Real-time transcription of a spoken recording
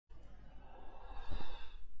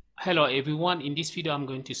Hello everyone, in this video I'm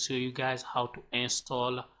going to show you guys how to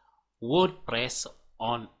install WordPress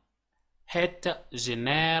on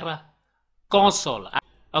Hetzner console.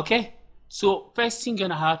 Okay, so first thing you're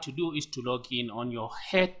gonna have to do is to log in on your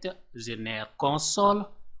Hetzner console.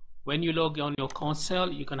 When you log in on your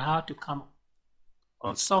console, you're gonna have to come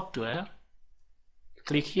on software,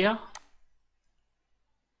 click here,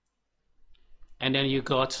 and then you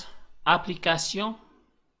got application.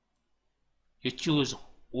 You choose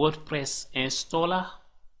WordPress installer.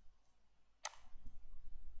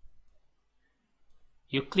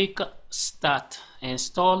 You click start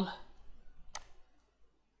install.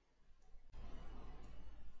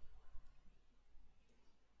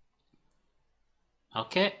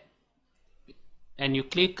 Okay, and you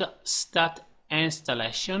click start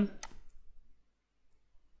installation.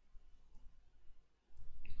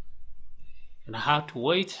 And how to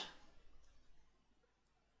wait.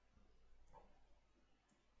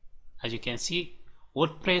 As you can see,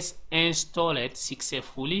 WordPress installed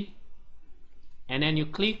successfully, and then you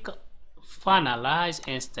click finalize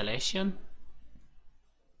installation.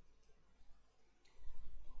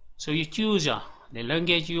 So you choose the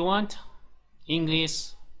language you want,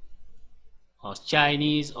 English or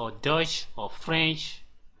Chinese or Dutch or French.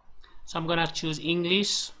 So I'm gonna choose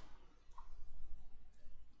English.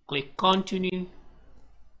 Click continue.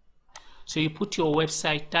 So you put your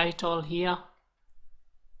website title here.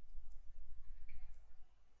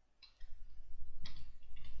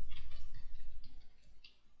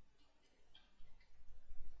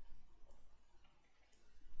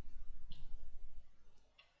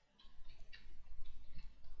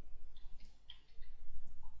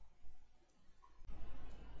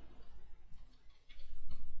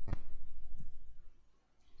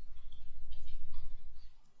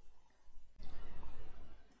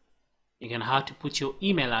 You're gonna have to put your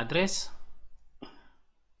email address.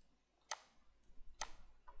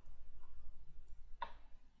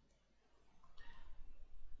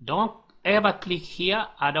 Don't ever click here,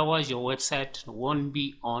 otherwise your website won't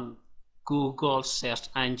be on Google search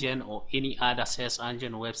engine or any other search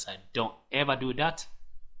engine website. Don't ever do that.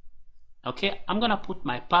 Okay, I'm gonna put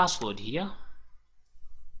my password here.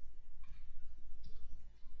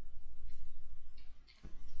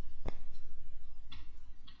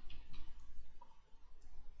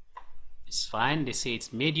 It's fine. They say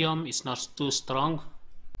it's medium, it's not too strong.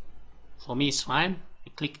 For me it's fine.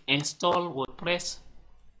 You click install WordPress.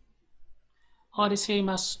 Oh, they say you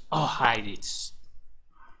must hide it.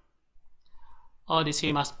 Oh, they say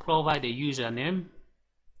you must provide a username.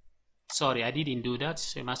 Sorry, I didn't do that.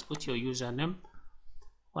 So you must put your username.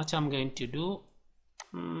 What I'm going to do,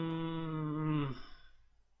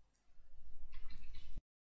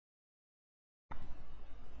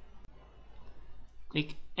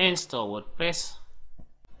 click install WordPress.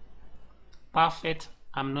 Perfect.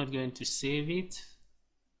 I'm not going to save it.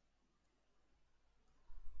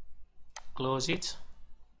 Close it,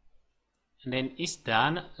 and then it's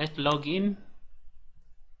done. Let's log in.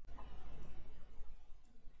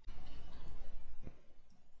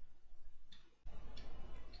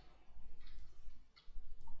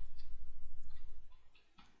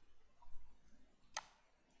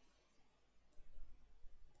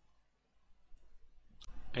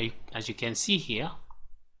 As you can see here,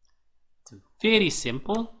 it's very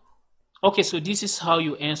simple. Okay, so this is how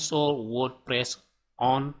you install WordPress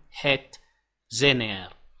on Hetzner.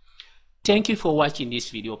 Thank you for watching this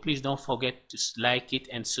video. Please don't forget to like it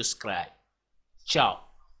and subscribe. Ciao.